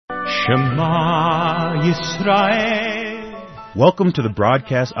Shema Yisrael. Welcome to the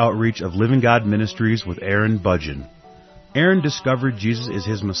broadcast outreach of Living God Ministries with Aaron Budgeon. Aaron discovered Jesus is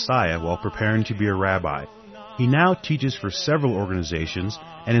his Messiah while preparing to be a rabbi. He now teaches for several organizations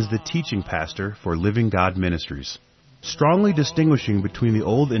and is the teaching pastor for Living God Ministries. Strongly distinguishing between the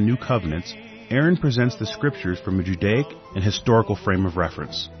Old and New Covenants, Aaron presents the Scriptures from a Judaic and historical frame of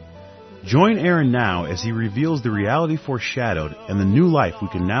reference. Join Aaron now as he reveals the reality foreshadowed and the new life we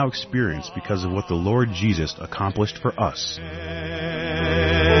can now experience because of what the Lord Jesus accomplished for us.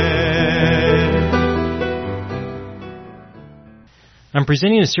 I'm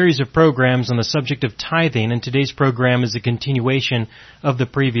presenting a series of programs on the subject of tithing, and today's program is a continuation of the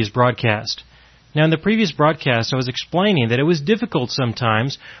previous broadcast. Now, in the previous broadcast, I was explaining that it was difficult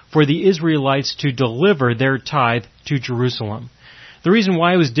sometimes for the Israelites to deliver their tithe to Jerusalem. The reason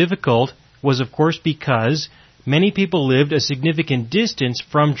why it was difficult was, of course, because many people lived a significant distance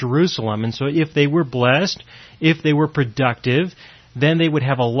from Jerusalem, and so if they were blessed, if they were productive, then they would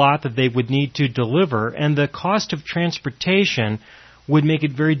have a lot that they would need to deliver, and the cost of transportation would make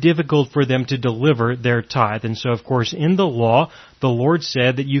it very difficult for them to deliver their tithe. And so, of course, in the law, the Lord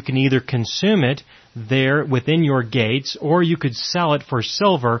said that you can either consume it there within your gates, or you could sell it for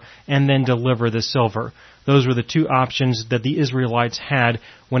silver and then deliver the silver. Those were the two options that the Israelites had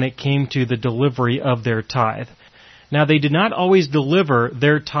when it came to the delivery of their tithe. Now, they did not always deliver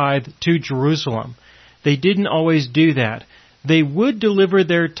their tithe to Jerusalem. They didn't always do that. They would deliver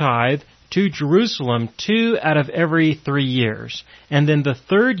their tithe to Jerusalem 2 out of every 3 years. And then the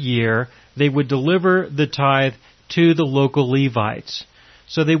third year, they would deliver the tithe to the local Levites.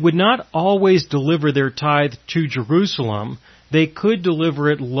 So they would not always deliver their tithe to Jerusalem. They could deliver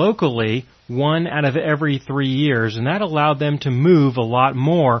it locally 1 out of every 3 years, and that allowed them to move a lot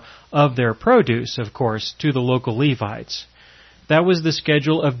more of their produce, of course, to the local Levites. That was the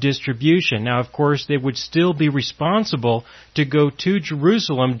schedule of distribution. Now, of course, they would still be responsible to go to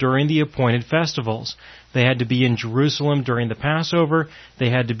Jerusalem during the appointed festivals. They had to be in Jerusalem during the Passover, they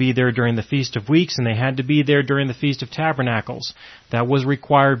had to be there during the Feast of Weeks, and they had to be there during the Feast of Tabernacles. That was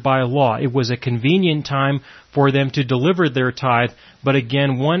required by law. It was a convenient time for them to deliver their tithe, but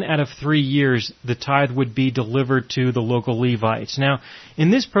again, 1 out of 3 years, the tithe would be delivered to the local Levites. Now, in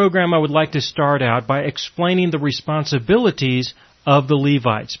this program, I would like to start out by explaining the responsibilities of the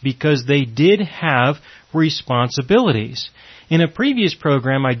Levites, because they did have responsibilities. In a previous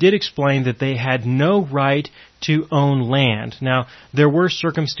program, I did explain that they had no right to own land. Now, there were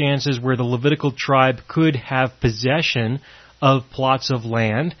circumstances where the Levitical tribe could have possession of plots of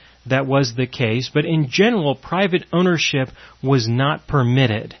land. That was the case, but in general, private ownership was not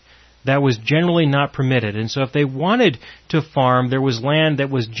permitted. That was generally not permitted. And so if they wanted to farm, there was land that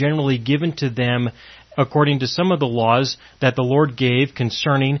was generally given to them according to some of the laws that the Lord gave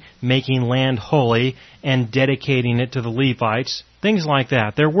concerning making land holy and dedicating it to the Levites, things like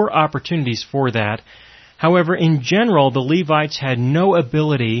that. There were opportunities for that. However, in general, the Levites had no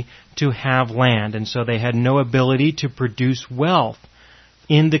ability to have land, and so they had no ability to produce wealth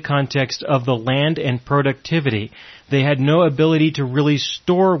in the context of the land and productivity. They had no ability to really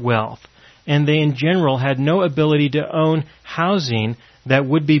store wealth, and they in general had no ability to own housing that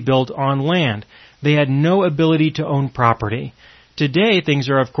would be built on land. They had no ability to own property. Today, things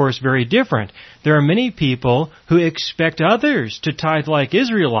are, of course, very different. There are many people who expect others to tithe like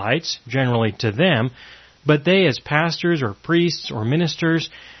Israelites, generally to them, but they, as pastors or priests or ministers,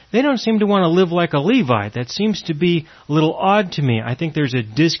 they don't seem to want to live like a Levite. That seems to be a little odd to me. I think there's a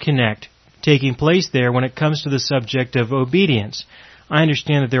disconnect taking place there when it comes to the subject of obedience. I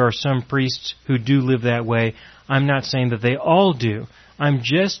understand that there are some priests who do live that way. I'm not saying that they all do. I'm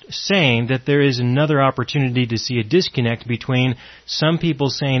just saying that there is another opportunity to see a disconnect between some people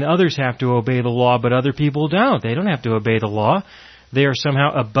saying others have to obey the law, but other people don't. They don't have to obey the law. They are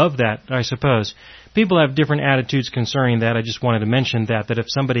somehow above that, I suppose. People have different attitudes concerning that. I just wanted to mention that if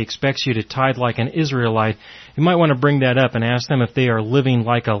somebody expects you to tithe like an Israelite, you might want to bring that up and ask them if they are living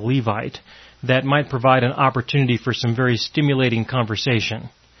like a Levite. That might provide an opportunity for some very stimulating conversation.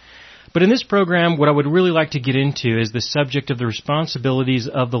 But in this program, what I would really like to get into is the subject of the responsibilities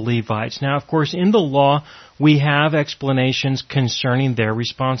of the Levites. Now, of course, in the law, we have explanations concerning their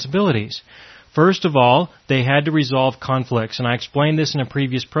responsibilities. First of all, they had to resolve conflicts, and I explained this in a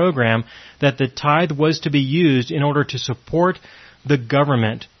previous program, that the tithe was to be used in order to support the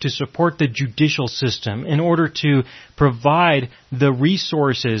government, to support the judicial system, in order to provide the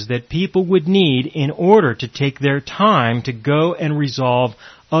resources that people would need in order to take their time to go and resolve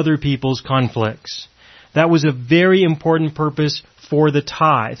other people's conflicts. That was a very important purpose for the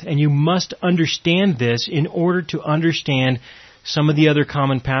tithe, and you must understand this in order to understand some of the other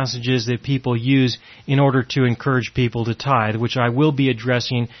common passages that people use in order to encourage people to tithe, which I will be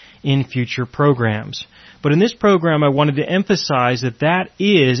addressing in future programs. But in this program, I wanted to emphasize that that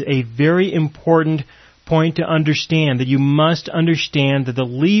is a very important point to understand, that you must understand that the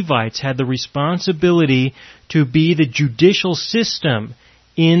Levites had the responsibility to be the judicial system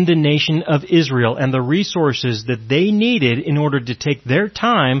in the nation of Israel, and the resources that they needed in order to take their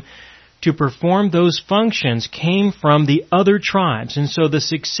time to perform those functions came from the other tribes. And so the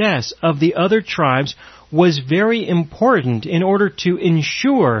success of the other tribes was very important in order to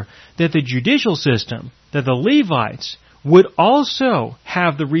ensure that the judicial system, that the Levites, would also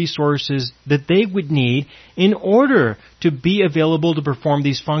have the resources that they would need in order to be available to perform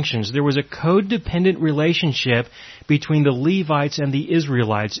these functions. There was a codependent relationship between the Levites and the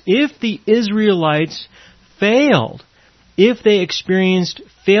Israelites. If the Israelites failed, if they experienced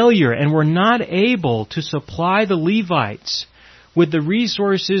failure and were not able to supply the Levites with the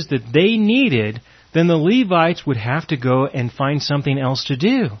resources that they needed, then the Levites would have to go and find something else to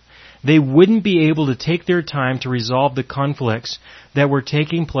do. They wouldn't be able to take their time to resolve the conflicts that were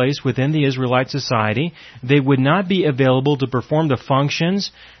taking place within the Israelite society. They would not be available to perform the functions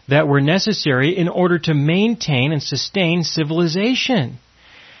that were necessary in order to maintain and sustain civilization.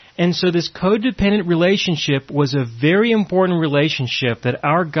 And so this codependent relationship was a very important relationship that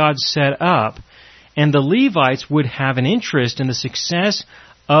our God set up, and the Levites would have an interest in the success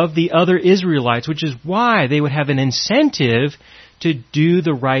of the other Israelites, which is why they would have an incentive to do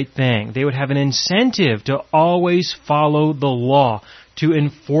the right thing. They would have an incentive to always follow the law, to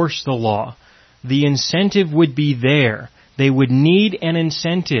enforce the law. The incentive would be there. They would need an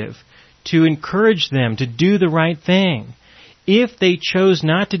incentive to encourage them to do the right thing. If they chose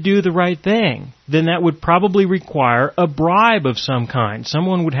not to do the right thing, then that would probably require a bribe of some kind.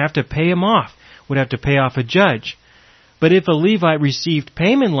 Someone would have to pay him off, would have to pay off a judge. But if a Levite received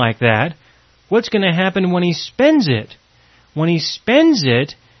payment like that, what's going to happen when he spends it? When he spends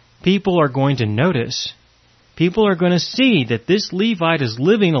it, people are going to notice. People are going to see that this Levite is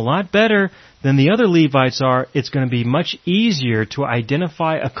living a lot better than the other Levites are. It's going to be much easier to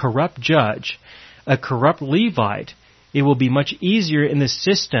identify a corrupt judge, a corrupt Levite. It will be much easier in the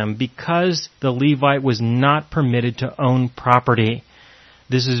system because the Levite was not permitted to own property.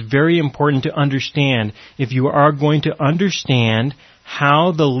 This is very important to understand if you are going to understand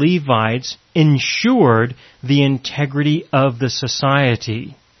how the Levites ensured the integrity of the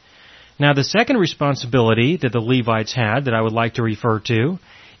society. Now, the second responsibility that the Levites had that I would like to refer to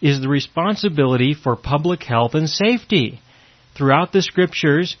is the responsibility for public health and safety. Throughout the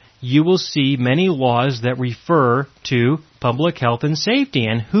Scriptures, you will see many laws that refer to public health and safety.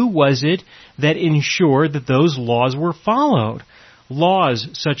 And who was it that ensured that those laws were followed? Laws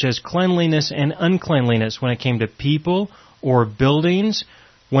such as cleanliness and uncleanliness when it came to people or buildings,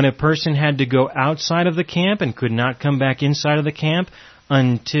 when a person had to go outside of the camp and could not come back inside of the camp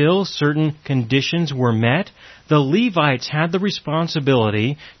until certain conditions were met. The Levites had the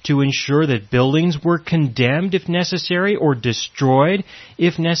responsibility to ensure that buildings were condemned if necessary or destroyed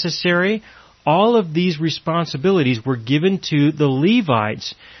if necessary. All of these responsibilities were given to the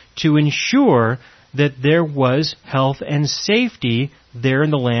Levites to ensure that there was health and safety there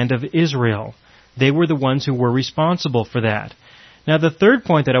in the land of Israel. They were the ones who were responsible for that. Now, the third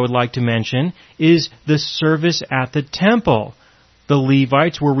point that I would like to mention is the service at the temple. The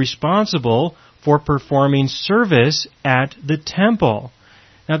Levites were responsible for performing service at the temple.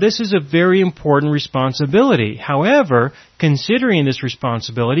 Now, this is a very important responsibility. However, considering this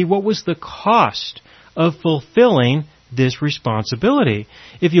responsibility, what was the cost of fulfilling this responsibility?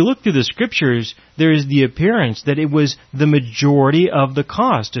 If you look through the Scriptures, there is the appearance that it was the majority of the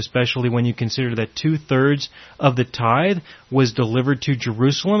cost, especially when you consider that 2/3 of the tithe was delivered to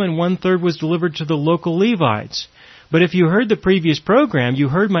Jerusalem and 1/3 was delivered to the local Levites. But if you heard the previous program, you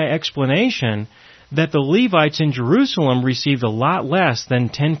heard my explanation that the Levites in Jerusalem received a lot less than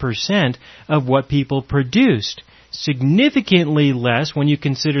 10% of what people produced. Significantly less when you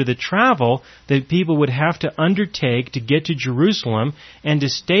consider the travel that people would have to undertake to get to Jerusalem and to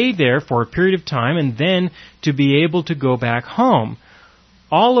stay there for a period of time and then to be able to go back home.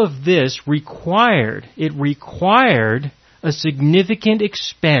 All of this required a significant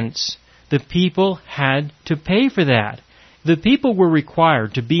expense. The people had to pay for that. The people were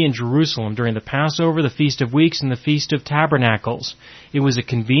required to be in Jerusalem during the Passover, the Feast of Weeks, and the Feast of Tabernacles. It was a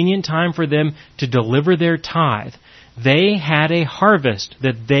convenient time for them to deliver their tithe. They had a harvest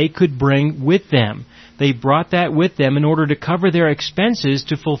that they could bring with them. They brought that with them in order to cover their expenses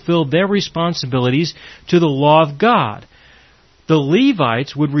to fulfill their responsibilities to the law of God. the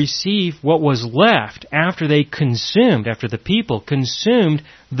Levites would receive what was left after the people consumed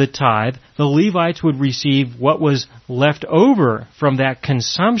the tithe. The Levites would receive what was left over from that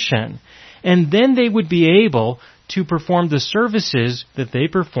consumption. And then they would be able to perform the services that they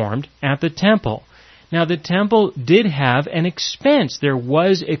performed at the temple. Now, the temple did have an expense. There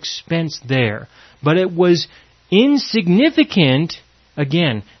was expense there. But it was insignificant.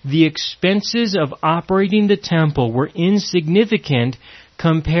 Again, the expenses of operating the temple were insignificant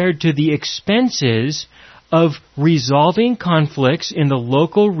compared to the expenses of resolving conflicts in the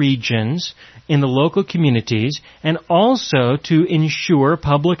local regions, in the local communities, and also to ensure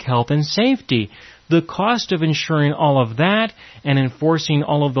public health and safety. The cost of ensuring all of that and enforcing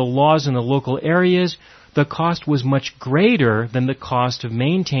all of the laws in the local areas, the cost was much greater than the cost of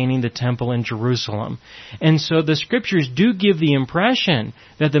maintaining the temple in Jerusalem. And so the Scriptures do give the impression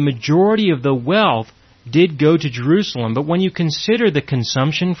that the majority of the wealth did go to Jerusalem. But when you consider the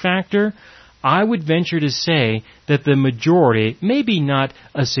consumption factor, I would venture to say that the majority, maybe not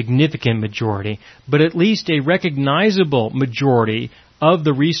a significant majority, but at least a recognizable majority of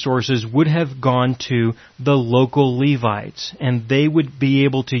the resources would have gone to the local Levites, and they would be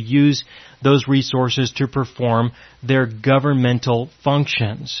able to use those resources to perform their governmental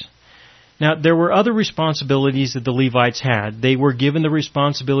functions. Now, there were other responsibilities that the Levites had. They were given the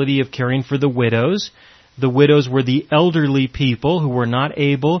responsibility of caring for the widows. The widows were the elderly people who were not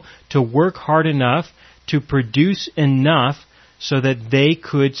able to work hard enough to produce enough so that they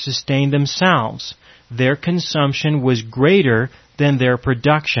could sustain themselves. Their consumption was greater than their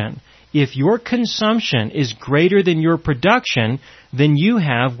production. If your consumption is greater than your production, then you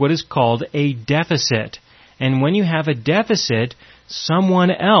have what is called a deficit. And when you have a deficit,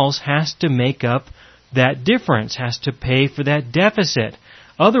 someone else has to make up that difference, has to pay for that deficit.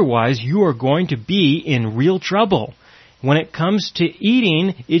 Otherwise, you are going to be in real trouble. When it comes to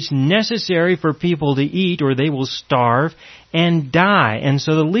eating, it's necessary for people to eat or they will starve and die. And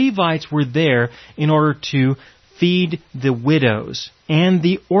so the Levites were there in order to feed the widows and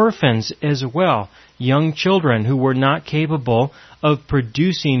the orphans as well, young children who were not capable of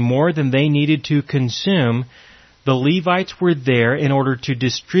producing more than they needed to consume. The Levites were there in order to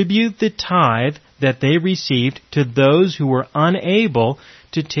distribute the tithe that they received to those who were unable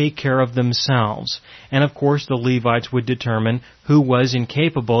to take care of themselves. And of course, the Levites would determine who was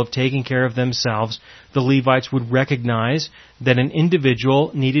incapable of taking care of themselves. The Levites would recognize that an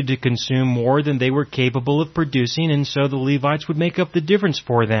individual needed to consume more than they were capable of producing, and so the Levites would make up the difference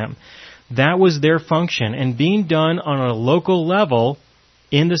for them. That was their function, and being done on a local level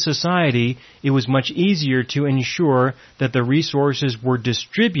in the society, it was much easier to ensure that the resources were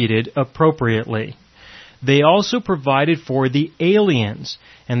distributed appropriately. They also provided for the aliens,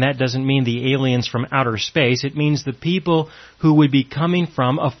 and that doesn't mean the aliens from outer space. It means the people who would be coming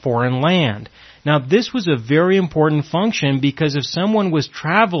from a foreign land. Now, this was a very important function because if someone was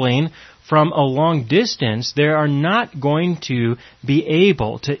traveling from a long distance, they are not going to be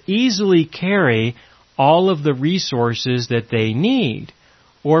able to easily carry all of the resources that they need,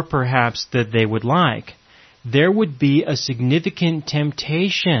 or perhaps that they would like. There would be a significant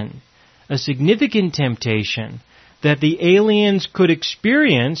temptation that the aliens could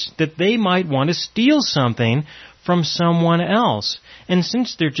experience, that they might want to steal something from someone else. And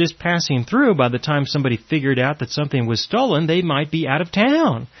since they're just passing through, by the time somebody figured out that something was stolen, they might be out of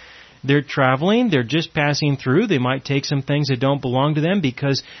town. They're traveling, they're just passing through, they might take some things that don't belong to them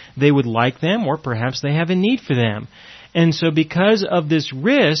because they would like them, or perhaps they have a need for them. And so because of this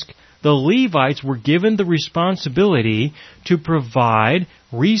risk, the Levites were given the responsibility to provide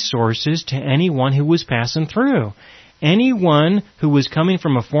resources to anyone who was passing through. Anyone who was coming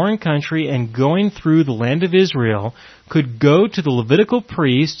from a foreign country and going through the land of Israel could go to the Levitical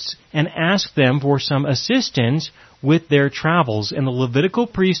priests and ask them for some assistance with their travels. And the Levitical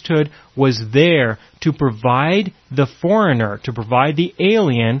priesthood was there to provide the foreigner, to provide the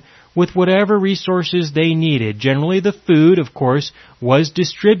alien with whatever resources they needed. Generally, the food, of course, was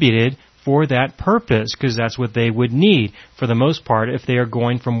distributed for that purpose, because that's what they would need, for the most part, if they are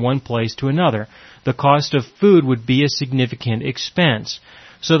going from one place to another. The cost of food would be a significant expense.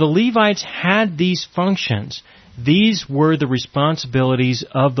 So the Levites had these functions. These were the responsibilities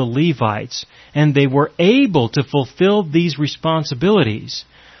of the Levites, and they were able to fulfill these responsibilities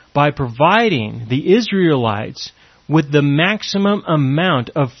by providing the Israelites with the maximum amount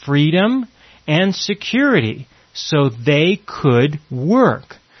of freedom and security so they could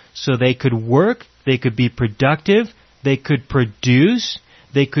work. So they could work, they could be productive, they could produce,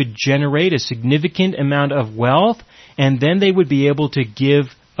 they could generate a significant amount of wealth, and then they would be able to give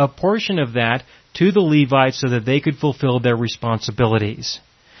a portion of that to the Levites so that they could fulfill their responsibilities.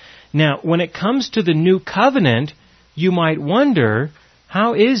 Now, when it comes to the new covenant, you might wonder,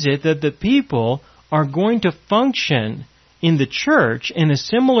 how is it that the people are going to function in the church in a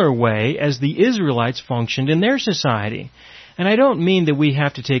similar way as the Israelites functioned in their society? And I don't mean that we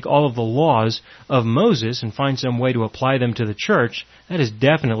have to take all of the laws of Moses and find some way to apply them to the church. That is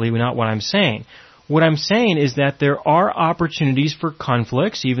definitely not what I'm saying. What I'm saying is that there are opportunities for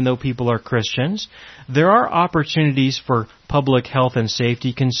conflicts, even though people are Christians. There are opportunities for public health and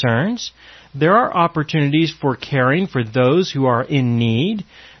safety concerns. There are opportunities for caring for those who are in need.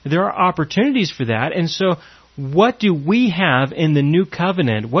 There are opportunities for that. And so, what do we have in the new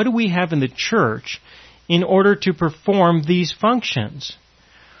covenant? What do we have in the church in order to perform these functions?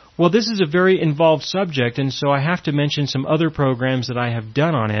 Well, this is a very involved subject, and so I have to mention some other programs that I have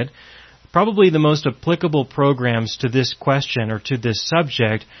done on it. Probably the most applicable programs to this question or to this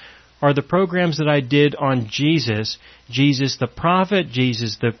subject are the programs that I did on Jesus, Jesus the prophet,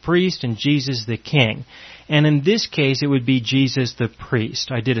 Jesus the priest, and Jesus the king. And in this case, it would be Jesus the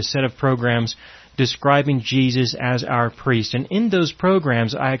priest. I did a set of programs describing Jesus as our priest. And in those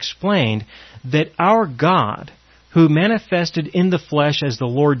programs, I explained that our God, who manifested in the flesh as the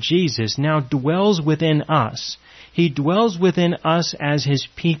Lord Jesus, now dwells within us. He dwells within us as His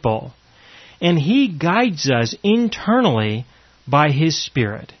people. And He guides us internally by His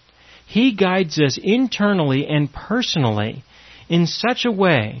Spirit. He guides us internally and personally in such a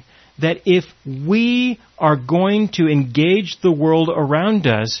way that if we are going to engage the world around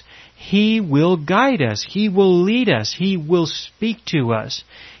us, He will guide us. He will lead us. He will speak to us.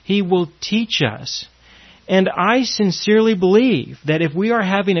 He will teach us. And I sincerely believe that if we are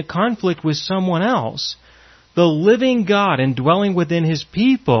having a conflict with someone else, the living God indwelling within His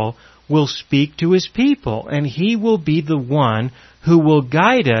people will speak to His people, and He will be the one who will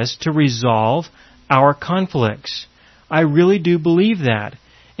guide us to resolve our conflicts. I really do believe that.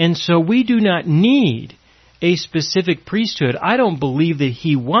 And so we do not need a specific priesthood. I don't believe that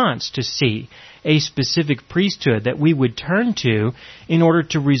He wants to see a specific priesthood that we would turn to in order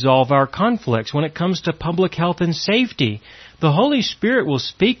to resolve our conflicts. When it comes to public health and safety, the Holy Spirit will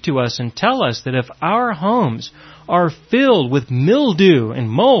speak to us and tell us that if our homes are filled with mildew and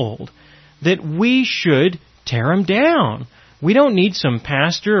mold, that we should tear them down. We don't need some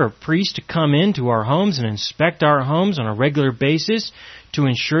pastor or priest to come into our homes and inspect our homes on a regular basis to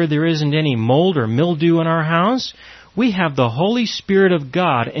ensure there isn't any mold or mildew in our house. We have the Holy Spirit of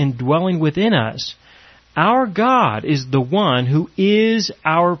God indwelling within us. Our God is the one who is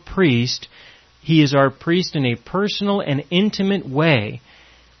our priest. He is our priest in a personal and intimate way.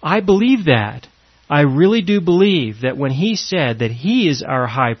 I believe that. I really do believe that when He said that He is our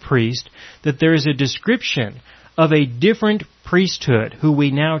high priest, that there is a description of a different priesthood who we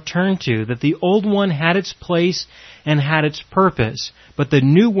now turn to, that the old one had its place and had its purpose, but the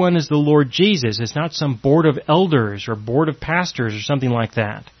new one is the Lord Jesus. It's not some board of elders or board of pastors or something like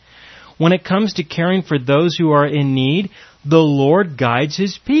that. When it comes to caring for those who are in need, the Lord guides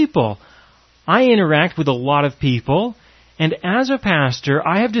His people. I interact with a lot of people, and as a pastor,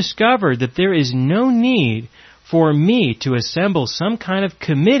 I have discovered that there is no need for me to assemble some kind of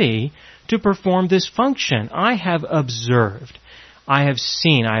committee to perform this function. I have observed, I have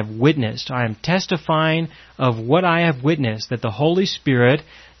seen, I have witnessed, I am testifying of what I have witnessed, that the Holy Spirit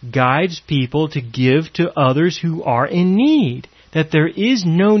guides people to give to others who are in need. That there is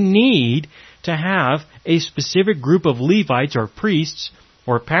no need to have a specific group of Levites or priests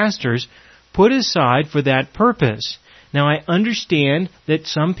or pastors put aside for that purpose. Now, I understand that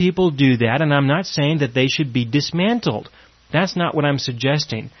some people do that, and I'm not saying that they should be dismantled. That's not what I'm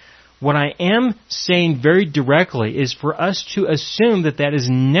suggesting. What I am saying very directly is for us to assume that that is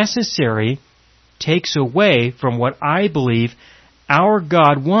necessary takes away from what I believe our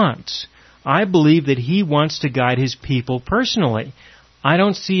God wants. I believe that He wants to guide His people personally. I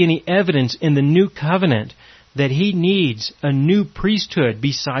don't see any evidence in the new covenant that He needs a new priesthood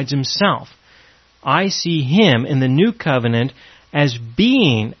besides Himself. I see Him in the new covenant as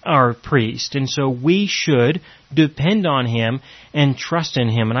being our priest, and so we should depend on Him and trust in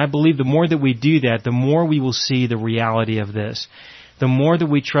Him. And I believe the more that we do that, the more we will see the reality of this. The more that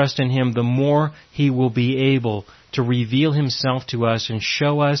we trust in Him, the more He will be able to reveal Himself to us and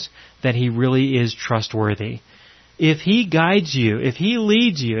show us that He really is trustworthy. If He guides you, if He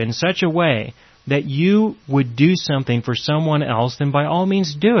leads you in such a way that you would do something for someone else, then by all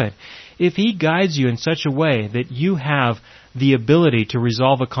means do it. If He guides you in such a way that you have the ability to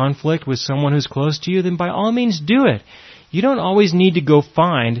resolve a conflict with someone who's close to you, then by all means do it. You don't always need to go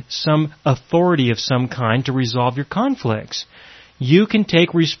find some authority of some kind to resolve your conflicts. you can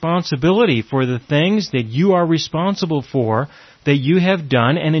take responsibility for the things that you are responsible for, that you have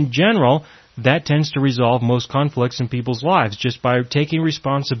done, and in general, that tends to resolve most conflicts in people's lives, just by taking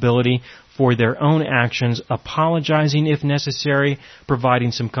responsibility for their own actions, apologizing if necessary,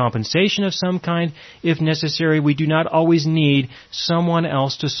 providing some compensation of some kind if necessary. We do not always need someone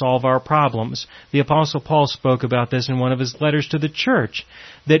else to solve our problems. The Apostle Paul spoke about this in one of his letters to the church,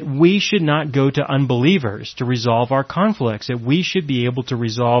 that we should not go to unbelievers to resolve our conflicts, that we should be able to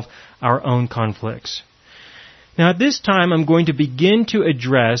resolve our own conflicts. Now at this time I'm going to begin to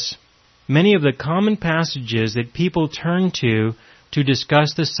address many of the common passages that people turn to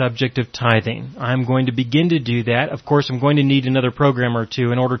discuss the subject of tithing. I'm going to begin to do that. Of course, I'm going to need another program or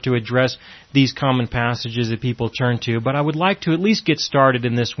two in order to address these common passages that people turn to, but I would like to at least get started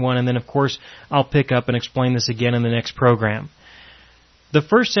in this one, and then of course I'll pick up and explain this again in the next program. The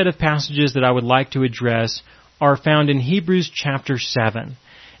first set of passages that I would like to address are found in Hebrews chapter 7.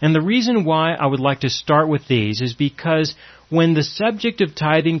 And the reason why I would like to start with these is because when the subject of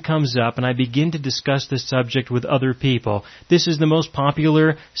tithing comes up and I begin to discuss the subject with other people, this is the most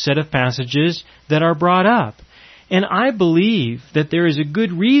popular set of passages that are brought up. And I believe that there is a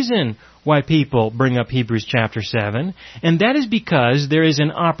good reason why people bring up Hebrews chapter 7, and that is because there is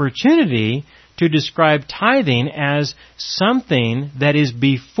an opportunity to describe tithing as something that is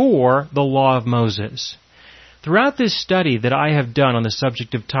before the law of Moses. Throughout this study that I have done on the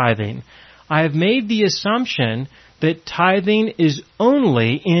subject of tithing, I have made the assumption that tithing is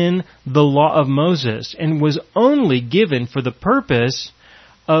only in the law of Moses and was only given for the purpose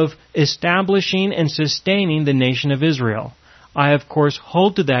of establishing and sustaining the nation of Israel. I, of course,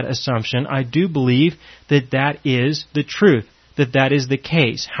 hold to that assumption. I do believe that that is the truth, that that is the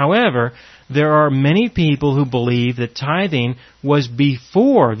case. However, there are many people who believe that tithing was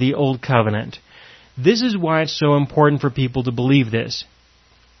before the Old Covenant. This is why it's so important for people to believe this.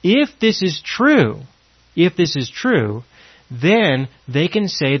 If this is true, then they can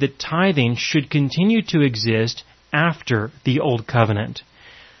say that tithing should continue to exist after the Old Covenant.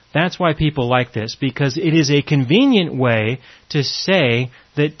 That's why people like this, because it is a convenient way to say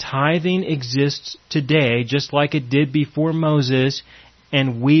that tithing exists today just like it did before Moses,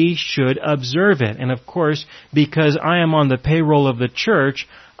 and we should observe it. And of course, because I am on the payroll of the church,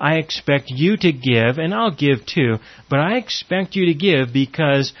 I expect you to give, and I'll give too, but I expect you to give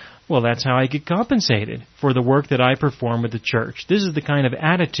because, well, that's how I get compensated for the work that I perform with the church. This is the kind of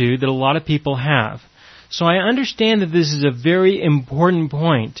attitude that a lot of people have. So I understand that this is a very important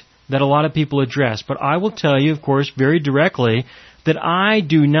point that a lot of people address, but I will tell you, of course, very directly, that I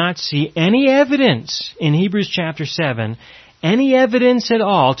do not see any evidence in Hebrews chapter 7, any evidence at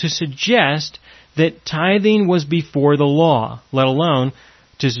all to suggest that tithing was before the law, let alone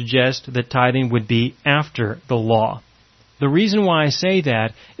to suggest that tithing would be after the law. The reason why I say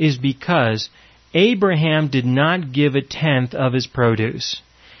that is because Abraham did not give a tenth of his produce.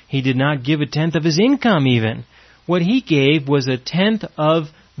 He did not give a tenth of his income even. What he gave was a tenth of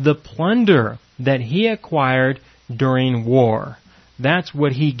the plunder that he acquired during war. That's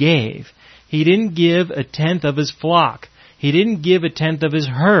what he gave. He didn't give a tenth of his flock. He didn't give a tenth of his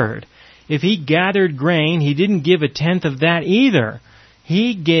herd. If he gathered grain, he didn't give a tenth of that either.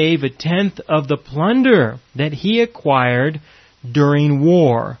 He gave a tenth of the plunder that he acquired during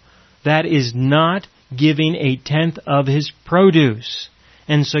war. That is not giving a tenth of his produce.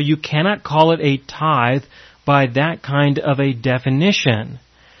 And so you cannot call it a tithe by that kind of a definition.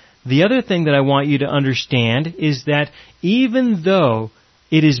 The other thing that I want you to understand is that even though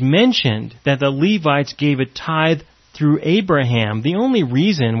it is mentioned that the Levites gave a tithe through Abraham, the only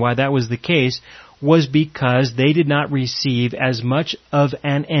reason why that was the case was because they did not receive as much of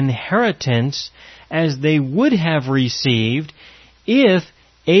an inheritance as they would have received if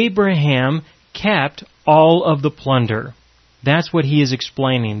Abraham kept all of the plunder. That's what he is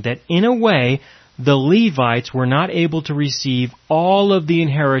explaining, that in a way, the Levites were not able to receive all of the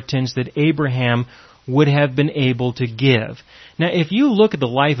inheritance that Abraham would have been able to give. Now, if you look at the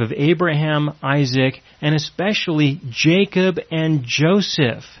life of Abraham, Isaac, and especially Jacob and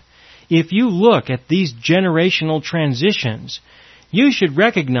Joseph, if you look at these generational transitions, you should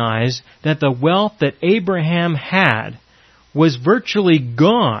recognize that the wealth that Abraham had was virtually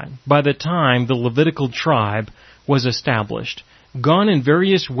gone by the time the Levitical tribe was established. Gone in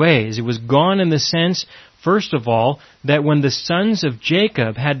various ways. It was gone in the sense, first of all, that when the sons of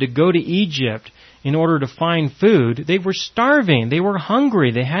Jacob had to go to Egypt in order to find food, they were starving, they were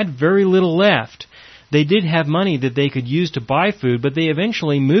hungry, they had very little left. They did have money that they could use to buy food, but they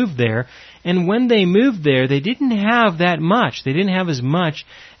eventually moved there. And when they moved there, they didn't have that much. They didn't have as much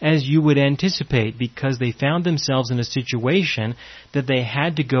as you would anticipate, because they found themselves in a situation that they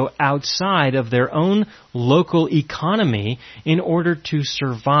had to go outside of their own local economy in order to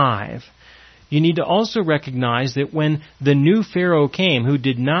survive. You need to also recognize that when the new Pharaoh came, who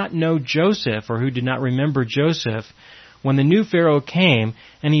did not know Joseph or who did not remember Joseph, when the new Pharaoh came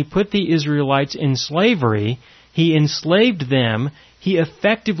and he put the Israelites in slavery, he enslaved them. He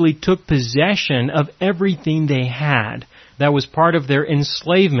effectively took possession of everything they had. That was part of their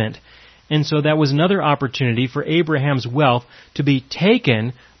enslavement. And so that was another opportunity for Abraham's wealth to be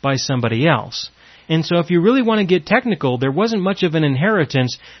taken by somebody else. And so if you really want to get technical, there wasn't much of an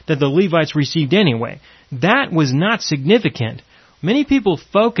inheritance that the Levites received anyway. That was not significant. Many people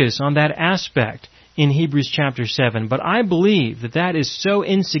focus on that aspect in Hebrews chapter 7, but I believe that that is so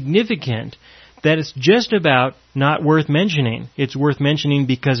insignificant that it's just about not worth mentioning. It's worth mentioning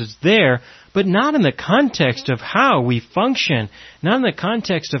because it's there, but not in the context of how we function, not in the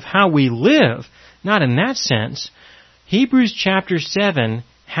context of how we live, not in that sense. Hebrews chapter 7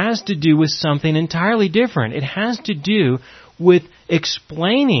 has to do with something entirely different. It has to do with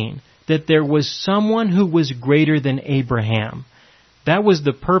explaining that there was someone who was greater than Abraham. That was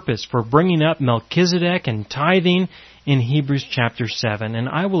the purpose for bringing up Melchizedek and tithing in Hebrews chapter 7, and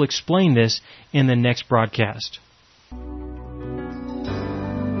I will explain this in the next broadcast.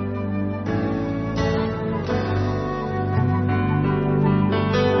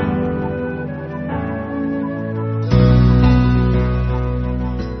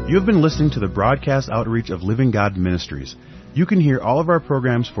 You have been listening to the broadcast outreach of Living God Ministries. You can hear all of our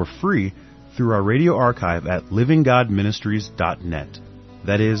programs for free through our radio archive at livinggodministries.net.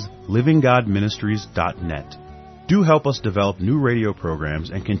 That is, livinggodministries.net. Do help us develop new radio programs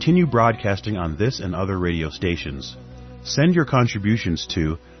and continue broadcasting on this and other radio stations. Send your contributions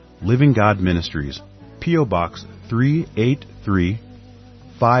to Living God Ministries, P.O. Box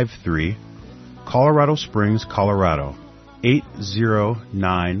 38353, Colorado Springs, Colorado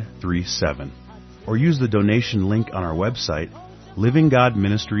 80937, or use the donation link on our website,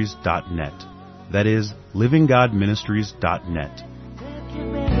 livinggodministries.net. That is,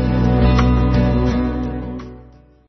 livinggodministries.net.